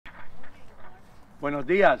Buenos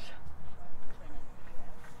dias.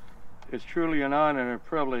 It's truly an honor and a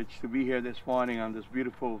privilege to be here this morning on this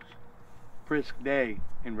beautiful, brisk day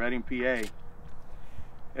in Reading, PA.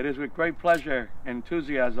 It is with great pleasure and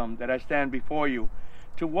enthusiasm that I stand before you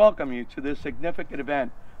to welcome you to this significant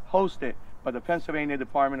event hosted by the Pennsylvania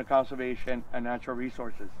Department of Conservation and Natural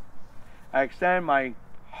Resources. I extend my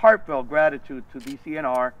heartfelt gratitude to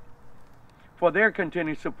DCNR for their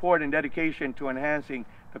continued support and dedication to enhancing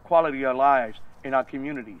the quality of lives in our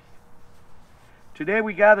communities. Today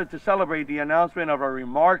we gather to celebrate the announcement of a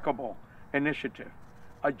remarkable initiative,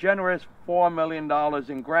 a generous $4 million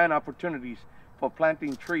in grant opportunities for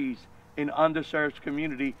planting trees in underserved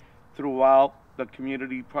community throughout the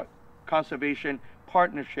Community Conservation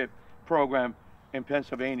Partnership Program in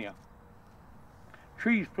Pennsylvania.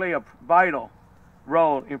 Trees play a vital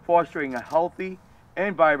role in fostering a healthy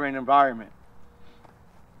and vibrant environment.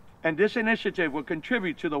 And this initiative will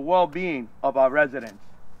contribute to the well-being of our residents.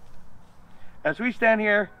 As we stand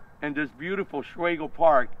here in this beautiful Schlegel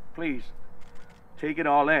Park, please take it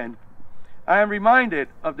all in, I am reminded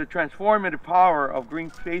of the transformative power of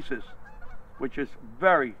green spaces, which is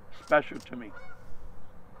very special to me.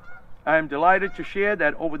 I am delighted to share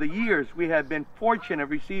that over the years we have been fortunate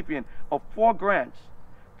recipient of 4 grants,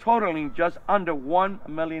 totaling just under $1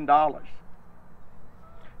 million.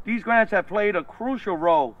 These grants have played a crucial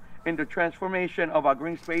role in the transformation of our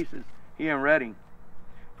green spaces here in Reading.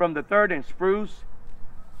 From the 3rd and Spruce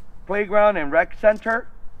Playground and Rec Center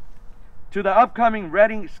to the upcoming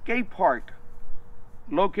Reading Skate Park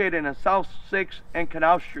located in South 6th and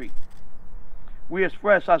Canal Street. We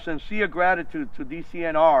express our sincere gratitude to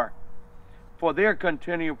DCNR for their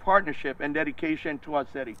continued partnership and dedication to our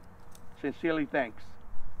city. Sincerely thanks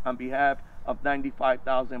on behalf of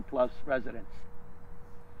 95,000 plus residents.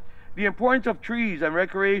 The importance of trees and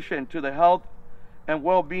recreation to the health and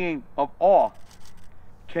well-being of all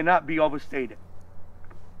cannot be overstated.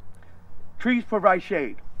 Trees provide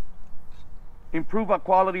shade, improve our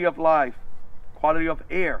quality of life, quality of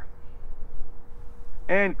air,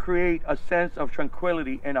 and create a sense of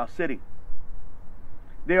tranquility in our city.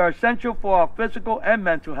 They are essential for our physical and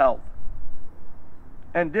mental health.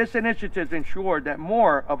 And this initiative ensures that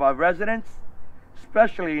more of our residents,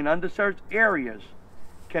 especially in underserved areas,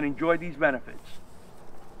 can enjoy these benefits.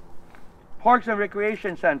 Parks and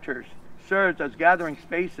recreation centers serve as gathering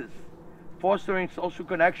spaces, fostering social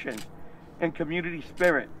connections and community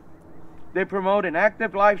spirit. They promote an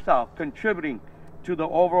active lifestyle, contributing to the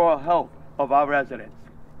overall health of our residents.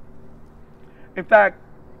 In fact,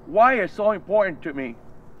 why it's so important to me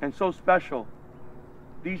and so special,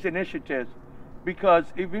 these initiatives, because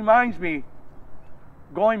it reminds me,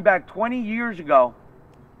 going back 20 years ago,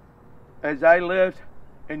 as I lived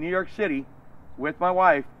in New York City with my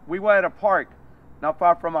wife, we were at a park not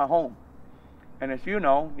far from our home. And as you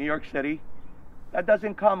know, New York City, that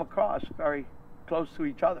doesn't come across very close to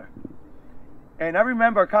each other. And I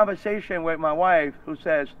remember a conversation with my wife who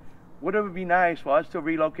says, wouldn't it be nice for us to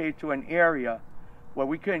relocate to an area where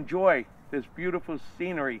we could enjoy this beautiful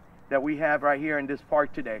scenery that we have right here in this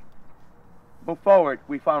park today? Move forward,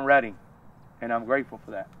 we found Reading, and I'm grateful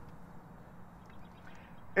for that.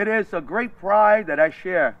 It is a great pride that I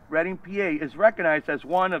share. Reading, PA is recognized as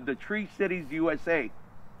one of the Tree Cities USA.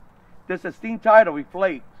 This esteemed title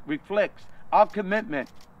reflects our commitment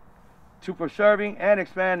to preserving and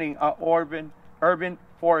expanding our urban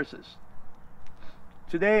forests.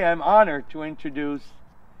 Today, I'm honored to introduce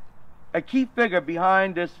a key figure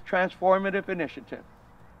behind this transformative initiative,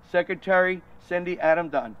 Secretary Cindy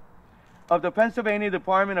Adams Dunn of the Pennsylvania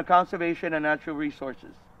Department of Conservation and Natural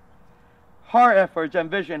Resources. Her efforts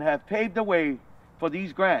and vision have paved the way for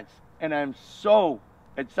these grants, and I'm so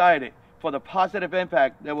excited for the positive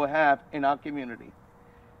impact they will have in our community.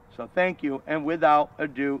 So thank you, and without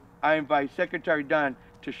ado, I invite Secretary Dunn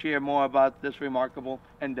to share more about this remarkable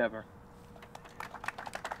endeavor.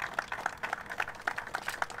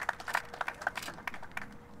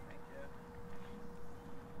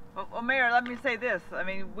 Well, Mayor, let me say this. I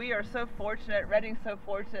mean, we are so fortunate, Reading's so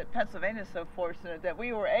fortunate, Pennsylvania's so fortunate that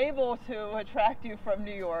we were able to attract you from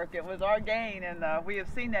New York. It was our gain, and we have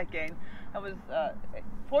seen that gain. I was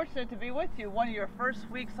fortunate to be with you one of your first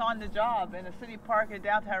weeks on the job in a city park in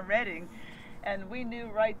downtown Reading, and we knew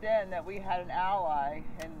right then that we had an ally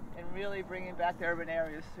in really bringing back the urban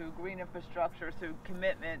areas through green infrastructure, through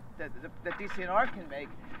commitment that DCNR can make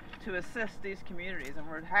to assist these communities, and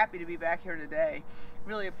we're happy to be back here today.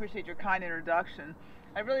 Really appreciate your kind introduction.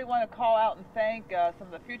 I really want to call out and thank some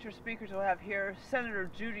of the future speakers we'll have here. Senator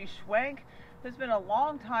Judy Schwank, who's been a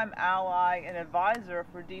longtime ally and advisor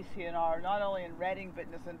for DCNR, not only in Reading, but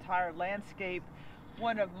in this entire landscape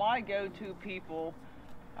one of my go-to people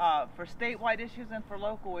for statewide issues and for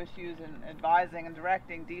local issues, and advising and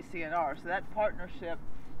directing DCNR. So that partnership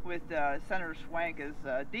with Senator Schwank is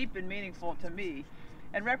deep and meaningful to me.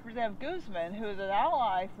 And Representative Guzman, who is an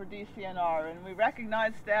ally for DCNR, and we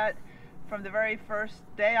recognized that from the very first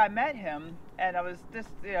day I met him, and I was just,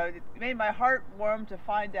 it made my heart warm to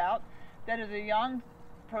find out that as a young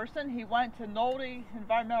person, he went to Nolte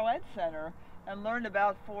Environmental Ed Center and learned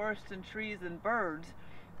about forests and trees and birds.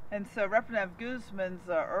 And so Representative Guzman's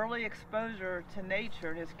early exposure to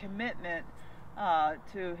nature, his commitment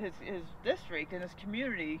to his district and his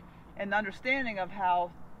community, and understanding of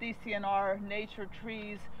how DCNR, nature,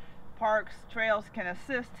 trees, parks, trails can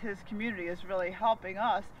assist his community is really helping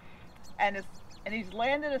us. And he's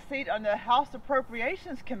landed a seat on the House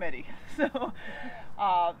Appropriations Committee. So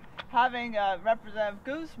having Representative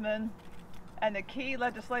Guzman and the key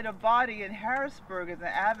legislative body in Harrisburg as an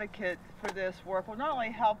advocate for this work will not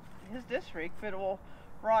only help his district, but it will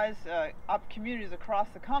rise up communities across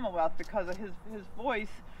the Commonwealth because of his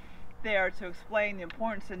voice there to explain the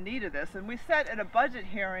importance and need of this. And we sat at a budget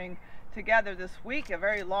hearing together this week, a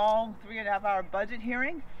very long 3.5-hour budget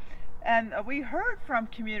hearing. And we heard from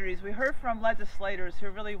communities, we heard from legislators who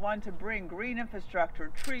really want to bring green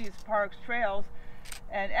infrastructure, trees, parks, trails,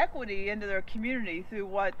 and equity into their community through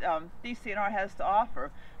what DCNR has to offer.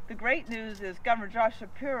 The great news is Governor Josh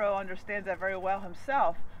Shapiro understands that very well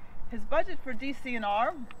himself. His budget for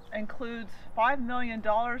DCNR includes $5 million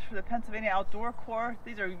for the Pennsylvania Outdoor Corps.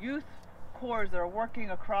 These are youth corps that are working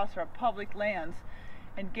across our public lands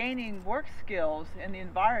and gaining work skills in the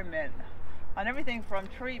environment on everything from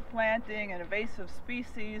tree planting and invasive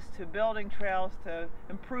species to building trails to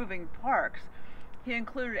improving parks. He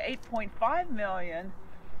included $8.5 million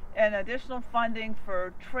in additional funding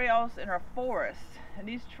for trails in our forests. And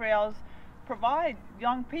these trails provide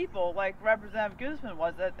young people, like Representative Guzman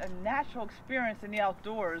was, a natural experience in the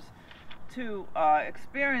outdoors to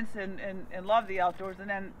experience and love the outdoors, and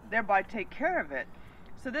then thereby take care of it.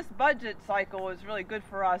 So this budget cycle is really good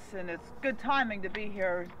for us, and it's good timing to be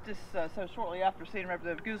here just so shortly after seeing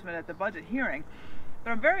Representative Guzman at the budget hearing.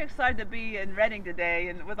 But I'm very excited to be in Reading today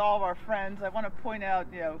and with all of our friends. I want to point out,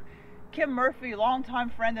 Kim Murphy, longtime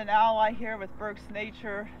friend and ally here with Berks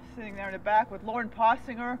Nature, sitting there in the back with Lauren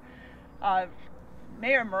Possinger.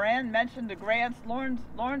 Mayor Morán mentioned the grants.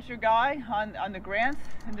 Lauren's your guy on the grants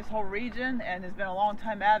in this whole region and has been a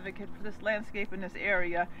long-time advocate for this landscape in this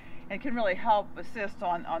area and can really help assist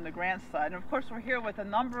on the grant side. And of course, we're here with a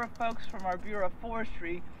number of folks from our Bureau of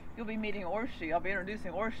Forestry. You'll be meeting Orshi. I'll be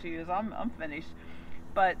introducing Orshi as I'm finished.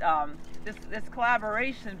 But this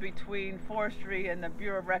collaboration between forestry and the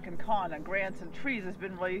Bureau of Rec and Con on grants and trees has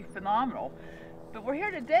been really phenomenal. But we're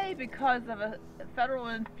here today because of a federal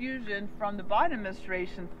infusion from the Biden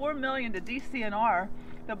administration, $4 million to DCNR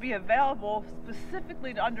that'll be available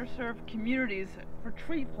specifically to underserved communities for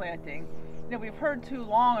tree planting. We've heard too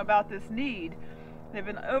long about this need. They've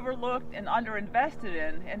been overlooked and underinvested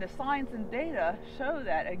in, and the science and data show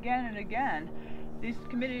that again and again. These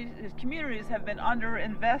communities have been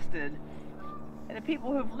underinvested. And the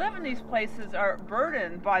people who've lived in these places are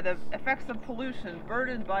burdened by the effects of pollution,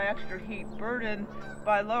 burdened by extra heat, burdened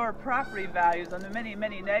by lower property values and the many,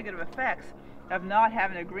 many negative effects of not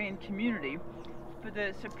having a green community. But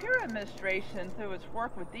the Shapiro administration, through its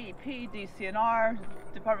work with DEP, DCNR,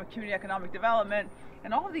 Department of Community Economic Development,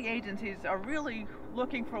 and all of the agencies are really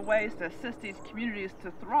looking for ways to assist these communities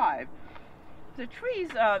to thrive. The trees,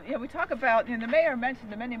 we talk about, the mayor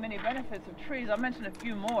mentioned the many, many benefits of trees. I'll mention a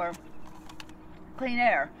few more. Clean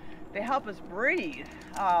air. They help us breathe.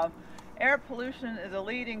 Air pollution is a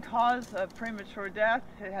leading cause of premature death.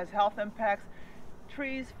 It has health impacts.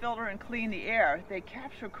 Trees filter and clean the air. They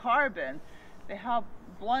capture carbon. They help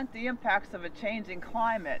blunt the impacts of a changing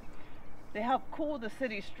climate. They help cool the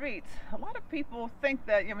city streets. A lot of people think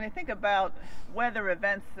that, when they think about weather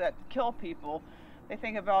events that kill people, they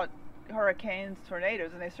think about hurricanes,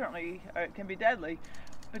 tornadoes, and they certainly can be deadly.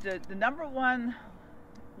 But the number one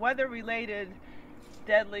weather-related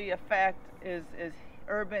deadly effect is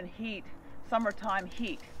urban heat, summertime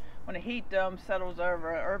heat. When a heat dome settles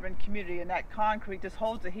over an urban community and that concrete just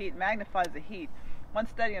holds the heat, magnifies the heat. One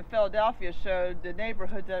study in Philadelphia showed the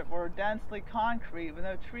neighborhoods that were densely concrete with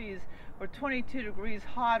no trees were 22 degrees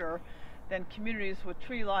hotter than communities with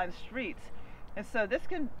tree-lined streets. And so this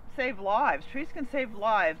can save lives. Trees can save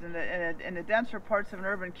lives in the denser parts of an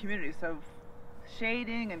urban community. So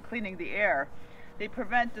shading and cleaning the air. They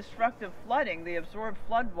prevent destructive flooding. They absorb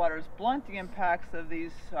floodwaters, blunt the impacts of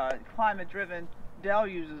these climate-driven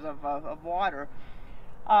deluges of water.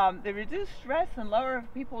 They reduce stress and lower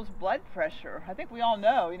people's blood pressure. I think we all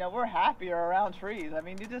know, we're happier around trees. I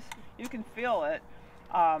mean, you can feel it.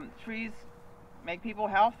 Trees make people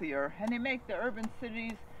healthier, and they make the urban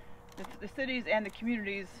cities, the cities and the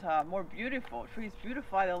communities more beautiful. Trees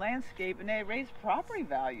beautify the landscape, and they raise property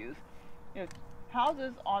values.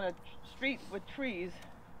 Houses on a street with trees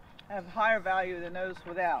have higher value than those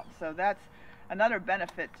without. So that's another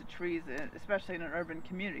benefit to trees, especially in an urban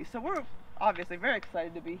community. So we're obviously very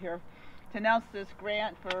excited to be here to announce this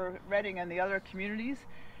grant for Reading and the other communities,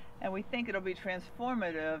 and we think it'll be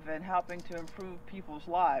transformative in helping to improve people's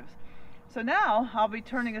lives. So now I'll be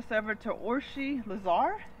turning us over to Orshi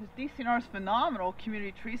Lazar, who's DCNR's phenomenal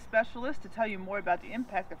community tree specialist, to tell you more about the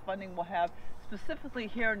impact the funding will have specifically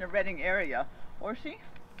here in the Reading area. Orshi?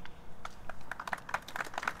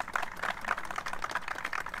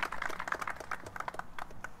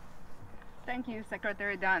 Thank you,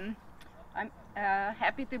 Secretary Dunn. I'm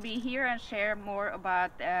happy to be here and share more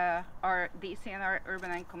about our DCNR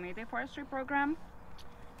Urban and Community Forestry Program.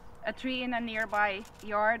 A tree in a nearby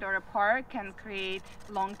yard or a park can create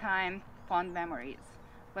long-time fond memories.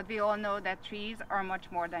 But we all know that trees are much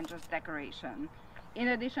more than just decoration. In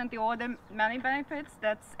addition to all the many benefits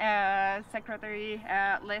that Secretary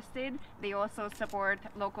listed, they also support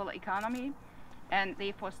local economy and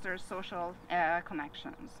they foster social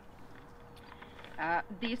connections.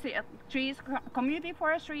 Community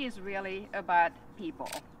forestry is really about people.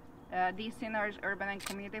 DCNR's Urban and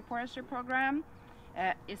Community Forestry Program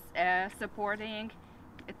is supporting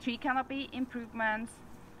tree canopy improvements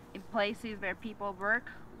in places where people work,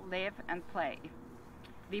 live, and play.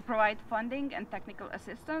 We provide funding and technical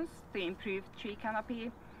assistance to improve tree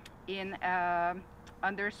canopy in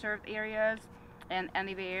underserved areas and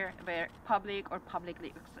anywhere where public or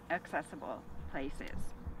publicly accessible places.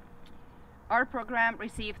 Our program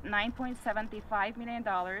received $9.75 million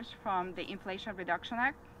from the Inflation Reduction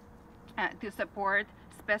Act to support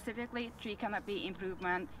specifically tree canopy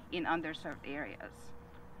improvement in underserved areas.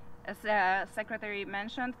 As Secretary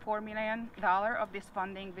mentioned, $4 million of this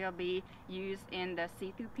funding will be used in the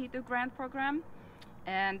C2P2 grant program,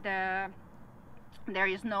 and there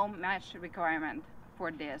is no match requirement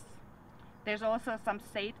for this. There's also some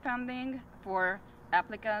state funding for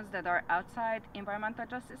applicants that are outside environmental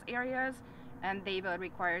justice areas, and they will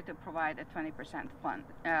require to provide a 20% fund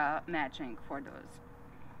matching for those.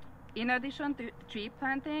 In addition to tree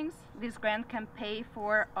plantings, this grant can pay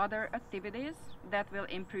for other activities that will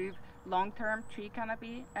improve long-term tree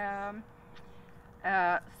canopy,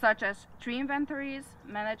 such as tree inventories,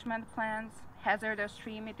 management plans, hazardous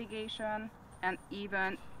tree mitigation, and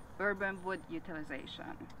even urban wood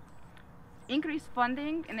utilization. Increased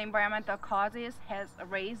funding in environmental causes has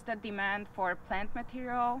raised the demand for plant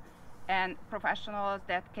material and professionals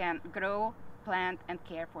that can grow, plant, and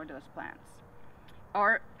care for those plants.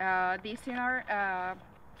 Our DCNR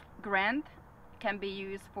grant can be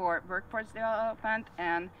used for workforce development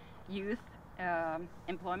and youth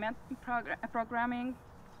employment programming.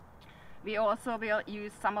 We also will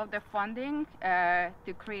use some of the funding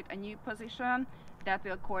to create a new position that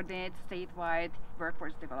will coordinate statewide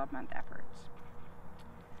workforce development efforts.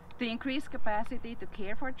 To increase capacity to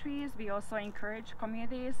care for trees, we also encourage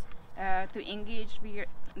communities to engage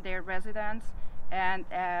their residents and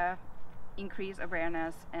increase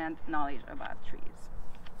awareness and knowledge about trees.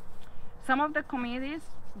 Some of the communities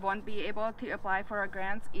won't be able to apply for our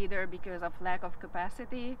grants either because of lack of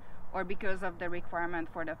capacity or because of the requirement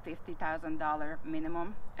for the $50,000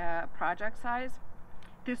 minimum project size.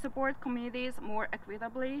 To support communities more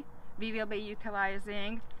equitably, we will be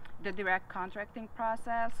utilizing the direct contracting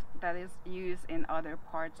process that is used in other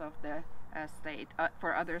parts of the state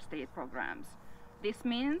for other state programs. This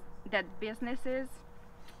means that businesses,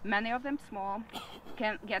 many of them small,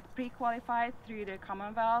 can get pre-qualified through the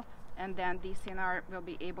Commonwealth, and then DCNR will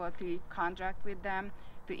be able to contract with them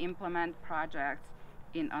to implement projects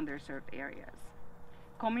in underserved areas.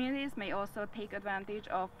 Communities may also take advantage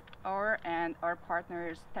of our and our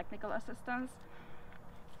partners' technical assistance.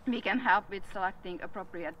 We can help with selecting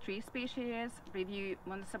appropriate tree species, review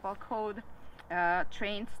municipal code,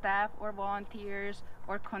 train staff or volunteers,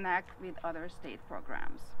 or connect with other state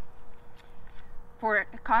programs. For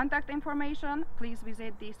contact information, please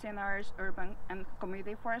visit DCNR's Urban and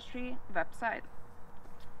Community Forestry website.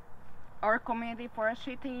 Our community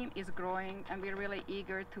forestry team is growing, and we're really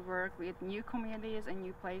eager to work with new communities and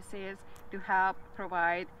new places to help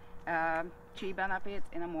provide tree benefits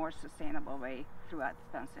in a more sustainable way throughout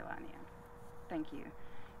Pennsylvania. Thank you.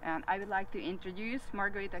 And I would like to introduce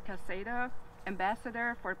Margarita Casado,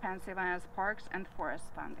 Ambassador for Pennsylvania's Parks and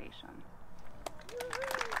Forests Foundation.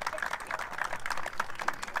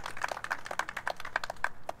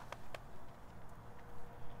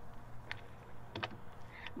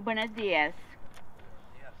 Buenos días.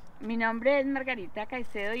 Mi nombre es Margarita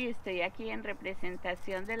Caicedo y estoy aquí en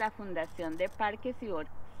representación de la Fundación de Parques y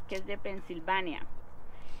Bosques de Pensilvania.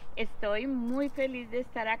 Estoy muy feliz de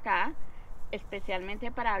estar acá, especialmente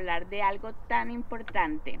para hablar de algo tan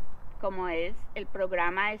importante como es el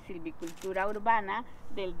programa de silvicultura urbana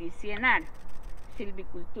del DCNR.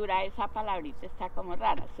 Silvicultura, esa palabrita está como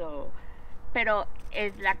rara, pero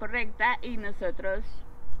es la correcta y nosotros,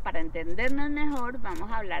 para entendernos mejor, vamos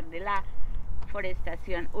a hablar de la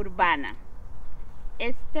forestación urbana.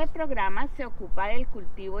 Este programa se ocupa del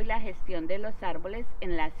cultivo y la gestión de los árboles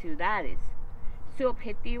en las ciudades. Su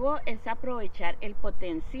objetivo es aprovechar el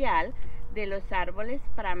potencial de los árboles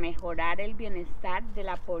para mejorar el bienestar de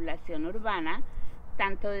la población urbana,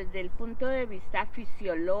 tanto desde el punto de vista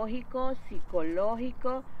fisiológico,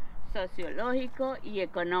 psicológico, sociológico y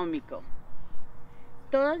económico.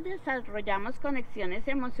 Todos desarrollamos conexiones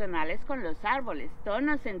emocionales con los árboles. Todos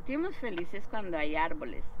nos sentimos felices cuando hay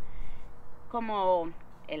árboles, como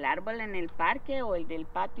el árbol en el parque o el del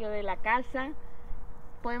patio de la casa.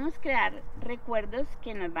 Podemos crear recuerdos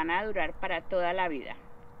que nos van a durar para toda la vida.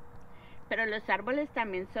 Pero los árboles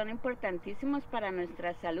también son importantísimos para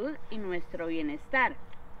nuestra salud y nuestro bienestar.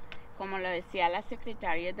 Como lo decía la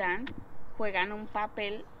secretaria Dunn, juegan un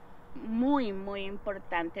papel muy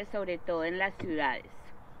importante, sobre todo en las ciudades.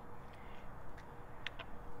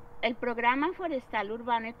 El programa forestal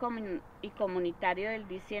urbano y comunitario del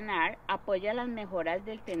DCNR apoya las mejoras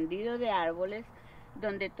del tendido de árboles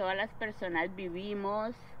donde todas las personas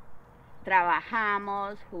vivimos,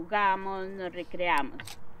 trabajamos, jugamos, nos recreamos.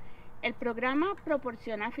 El programa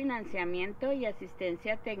proporciona financiamiento y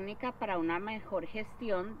asistencia técnica para una mejor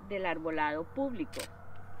gestión del arbolado público.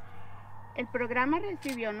 El programa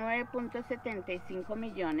recibió 9.75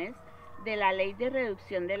 millones de la Ley de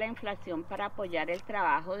Reducción de la Inflación para apoyar el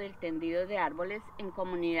trabajo del tendido de árboles en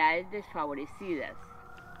comunidades desfavorecidas.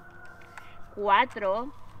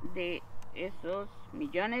 4 de esos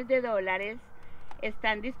millones de dólares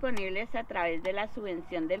están disponibles a través de la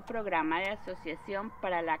subvención del Programa de Asociación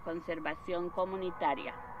para la Conservación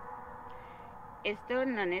Comunitaria. Esto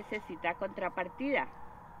no necesita contrapartida.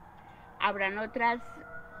 Habrán otras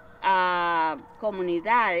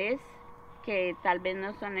comunidades que tal vez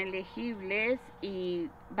no son elegibles y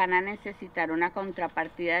van a necesitar una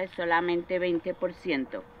contrapartida de solamente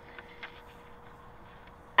 20%.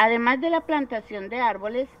 Además de la plantación de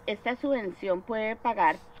árboles, esta subvención puede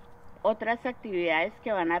pagar otras actividades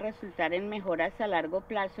que van a resultar en mejoras a largo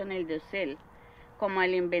plazo en el dosel, como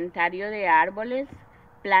el inventario de árboles,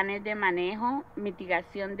 planes de manejo,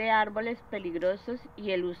 mitigación de árboles peligrosos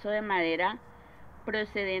y el uso de madera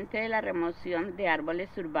procedente de la remoción de árboles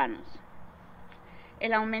urbanos.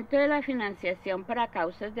 El aumento de la financiación para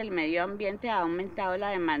causas del medio ambiente ha aumentado la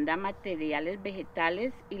demanda de materiales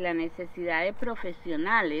vegetales y la necesidad de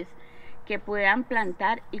profesionales que puedan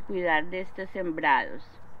plantar y cuidar de estos sembrados.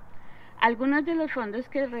 Algunos de los fondos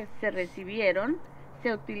que se recibieron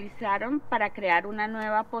se utilizaron para crear una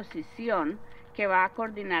nueva posición que va a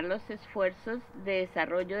coordinar los esfuerzos de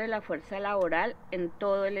desarrollo de la fuerza laboral en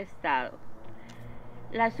todo el estado.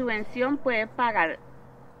 La subvención puede pagar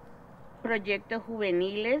proyectos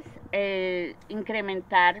juveniles,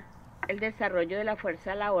 incrementar el desarrollo de la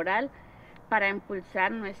fuerza laboral para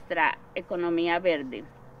impulsar nuestra economía verde.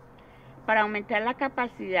 Para aumentar la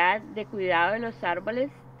capacidad de cuidado de los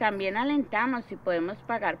árboles, también alentamos si podemos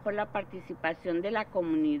pagar por la participación de la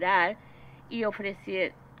comunidad y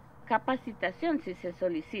ofrecer capacitación si se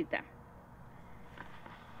solicita.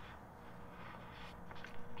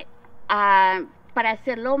 Para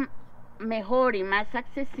hacerlo mejor y más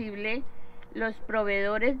accesible, los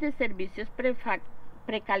proveedores de servicios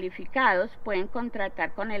precalificados pueden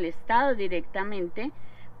contratar con el Estado directamente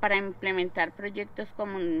para implementar proyectos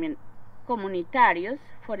comunitarios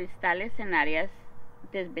forestales en áreas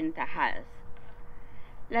desventajadas.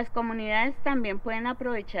 Las comunidades también pueden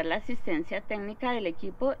aprovechar la asistencia técnica del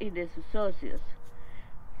equipo y de sus socios.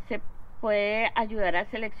 Se puede ayudar a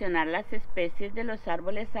seleccionar las especies de los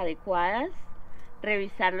árboles adecuadas,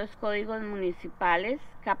 revisar los códigos municipales,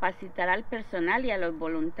 capacitar al personal y a los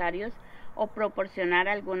voluntarios o proporcionar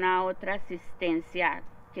alguna otra asistencia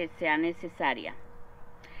que sea necesaria.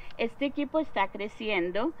 Este equipo está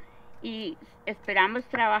creciendo y esperamos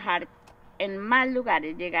trabajar en más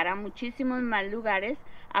lugares, llegar a muchísimos más lugares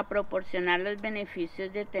a proporcionar los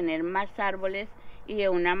beneficios de tener más árboles y de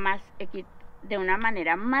una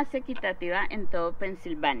manera más equitativa en todo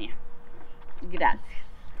Pensilvania. Gracias.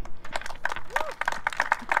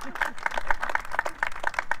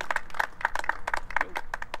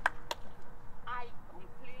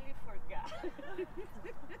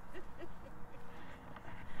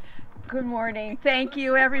 Good morning. Thank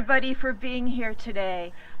you, everybody, for being here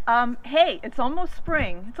today. Hey, it's almost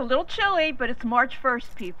spring. It's a little chilly, but it's March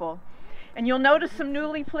 1st, people. And you'll notice some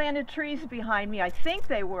newly planted trees behind me. I think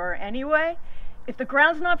they were anyway. If the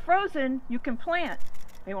ground's not frozen, you can plant.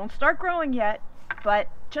 They won't start growing yet, but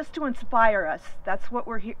just to inspire us, that's what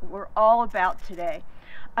we're all about today.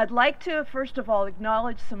 I'd like to, first of all,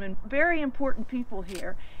 acknowledge some very important people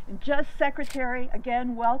here. And just Secretary,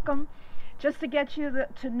 again, welcome. Just to get you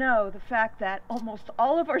to know the fact that almost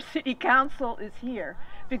all of our city council is here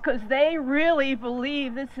because they really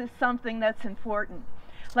believe this is something that's important.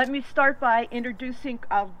 Let me start by introducing,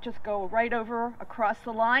 I'll just go right over across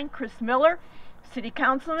the line, Chris Miller, City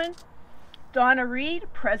Councilman, Donna Reed,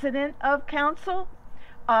 President of Council,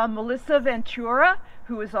 Melissa Ventura,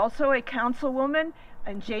 who is also a councilwoman,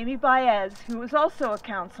 and Jamie Baez, who is also a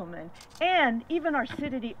councilman, and even our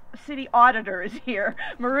city auditor is here,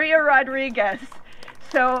 Maria Rodriguez.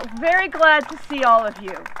 So very glad to see all of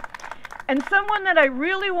you. And someone that I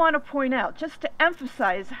really want to point out, just to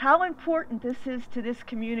emphasize how important this is to this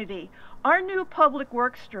community, our new Public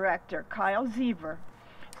Works Director, Kyle Ziever.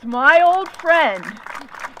 It's my old friend.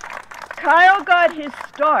 Kyle got his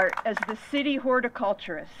start as the city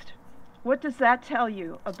horticulturist. What does that tell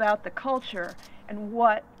you about the culture and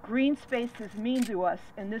what green spaces mean to us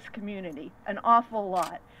in this community? An awful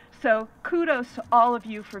lot. So kudos to all of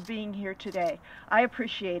you for being here today. I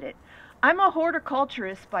appreciate it. I'm a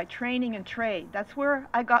horticulturist by training and trade. That's where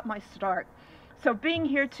I got my start. So being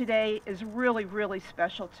here today is really, really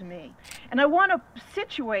special to me. And I want to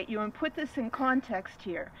situate you and put this in context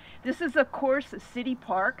here. This is, of course, a city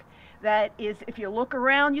park that is, if you look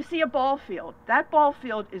around, you see a ball field. That ball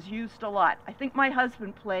field is used a lot. I think my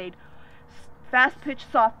husband played fast-pitch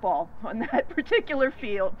softball on that particular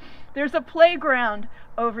field. There's a playground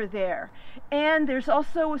over there. And there's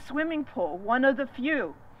also a swimming pool, one of the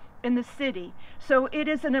few in the city. So it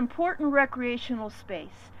is an important recreational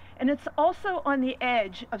space. And it's also on the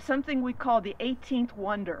edge of something we call the 18th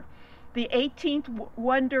Wonder. The 18th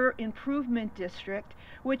Wonder Improvement District,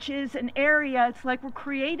 which is an area, it's like we're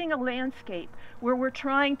creating a landscape where we're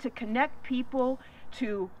trying to connect people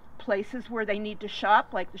to places where they need to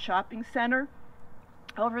shop, like the shopping center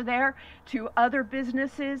over there, to other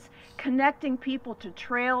businesses, connecting people to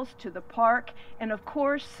trails, to the park, and of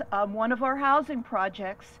course, one of our housing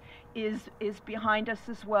projects is behind us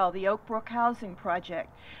as well, the Oak Brook Housing Project.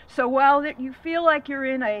 So while you feel like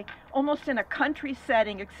you're almost in a country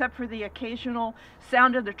setting, except for the occasional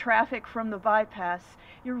sound of the traffic from the bypass,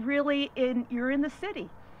 you're in the city.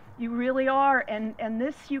 You really are, and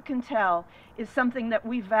this, you can tell, is something that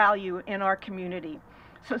we value in our community.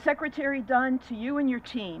 So Secretary Dunn, to you and your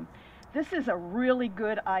team, this is a really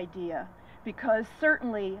good idea, because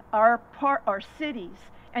certainly our cities,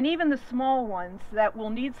 and even the small ones that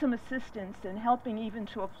will need some assistance in helping even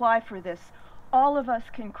to apply for this, all of us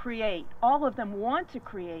can create, all of them want to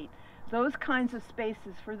create those kinds of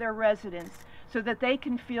spaces for their residents so that they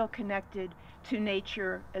can feel connected to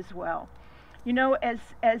nature as well. You know, as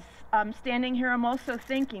I'm standing here, I'm also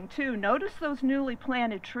thinking too, notice those newly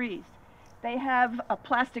planted trees. They have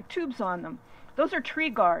plastic tubes on them. Those are tree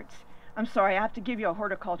guards. I'm sorry, I have to give you a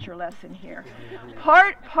horticulture lesson here.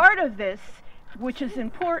 Part of this, which is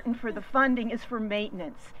important for the funding, is for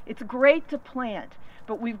maintenance. It's great to plant,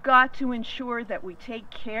 but we've got to ensure that we take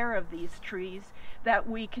care of these trees, that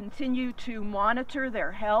we continue to monitor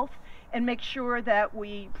their health, and make sure that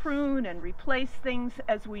we prune and replace things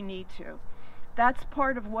as we need to. That's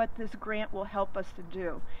part of what this grant will help us to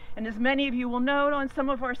do. And as many of you will know, on some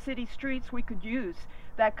of our city streets, we could use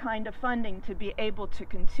that kind of funding to be able to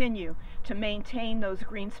continue to maintain those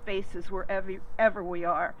green spaces wherever we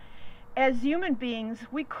are. As human beings,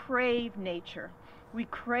 we crave nature. We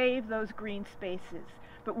crave those green spaces.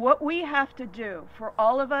 But what we have to do for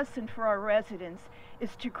all of us and for our residents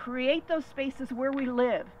is to create those spaces where we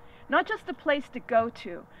live. Not just a place to go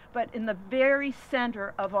to, but in the very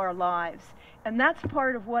center of our lives. And that's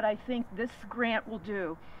part of what I think this grant will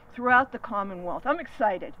do throughout the Commonwealth. I'm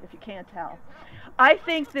excited, if you can't tell. I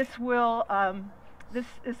think this will, this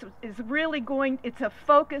is really it's a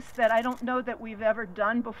focus that I don't know that we've ever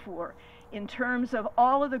done before in terms of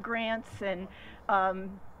all of the grants and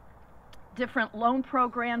different loan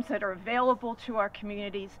programs that are available to our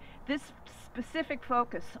communities. This specific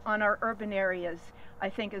focus on our urban areas, I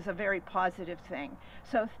think, is a very positive thing.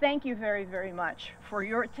 So thank you very, very much for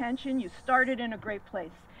your attention. You started in a great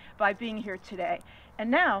place by being here today. And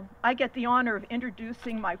now I get the honor of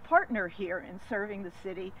introducing my partner here in serving the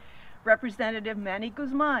city, Representative Manny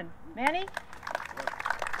Guzman. Manny?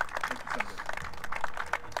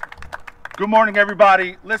 Good morning,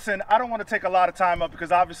 everybody. Listen, I don't want to take a lot of time up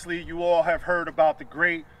because obviously you all have heard about the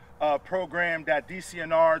great program that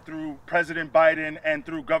DCNR through President Biden and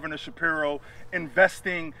through Governor Shapiro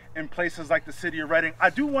investing in places like the city of Reading. I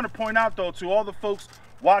do want to point out though to all the folks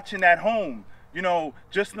watching at home, you know,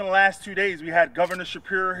 just in the last 2 days, we had Governor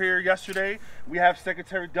Shapiro here yesterday. We have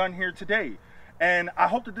Secretary Dunn here today. And I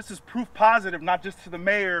hope that this is proof positive, not just to the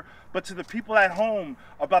mayor, but to the people at home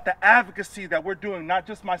about the advocacy that we're doing, not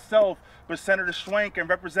just myself, but Senator Schwank and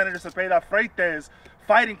Representative Cepeda Freites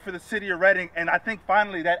fighting for the city of Reading. And I think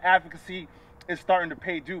finally that advocacy is starting to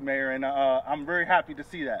pay due, Mayor, and I'm very happy to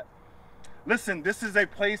see that. Listen, this is a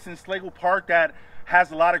place in Schlegel Park that has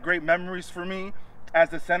a lot of great memories for me. As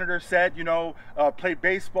the senator said, you know, played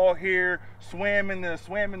baseball here, swam in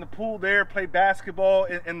the pool there, played basketball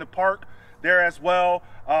in the park there as well.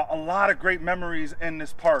 A lot of great memories in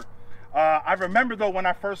this park. I remember though when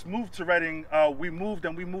I first moved to Reading, we moved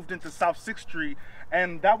into South 6th Street,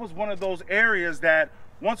 and that was one of those areas that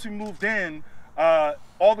once we moved in,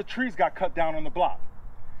 all the trees got cut down on the block.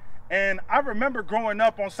 And I remember growing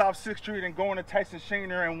up on South 6th Street and going to Tyson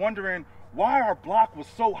Shaner and wondering why our block was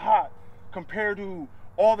so hot compared to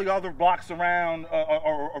all the other blocks around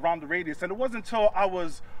around the radius. And it wasn't until I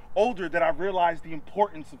was older that I realized the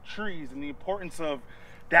importance of trees and the importance of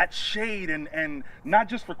that shade, and not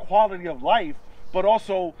just for quality of life, but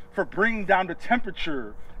also for bringing down the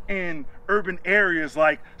temperature in urban areas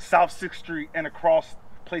like South 6th Street and across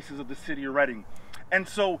places of the city of Reading. And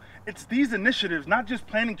so it's these initiatives, not just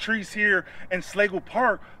planting trees here in Schlegel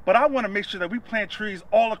Park, but I want to make sure that we plant trees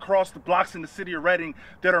all across the blocks in the city of Reading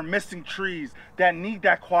that are missing trees, that need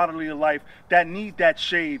that quality of life, that need that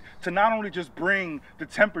shade, to not only just bring the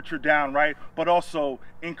temperature down, right, but also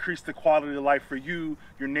increase the quality of life for you,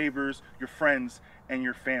 your neighbors, your friends, and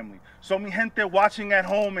your family. So mi gente watching at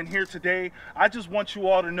home and here today, I just want you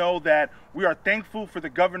all to know that we are thankful for the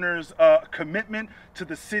governor's commitment to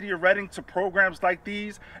the city of Reading, to programs like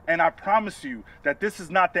these, and I promise you that this is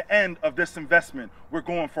not the end of this investment. We're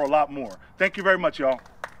going for a lot more. Thank you very much, y'all.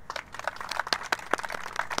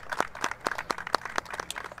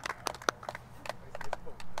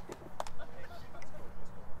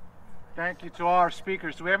 Thank you to all our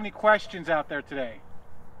speakers. Do we have any questions out there today?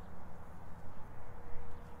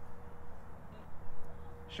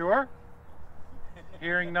 Sure?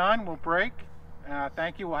 Hearing none, we'll break.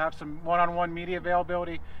 Thank you. We'll have some one-on-one media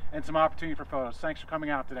availability and some opportunity for photos. Thanks for coming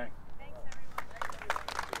out today.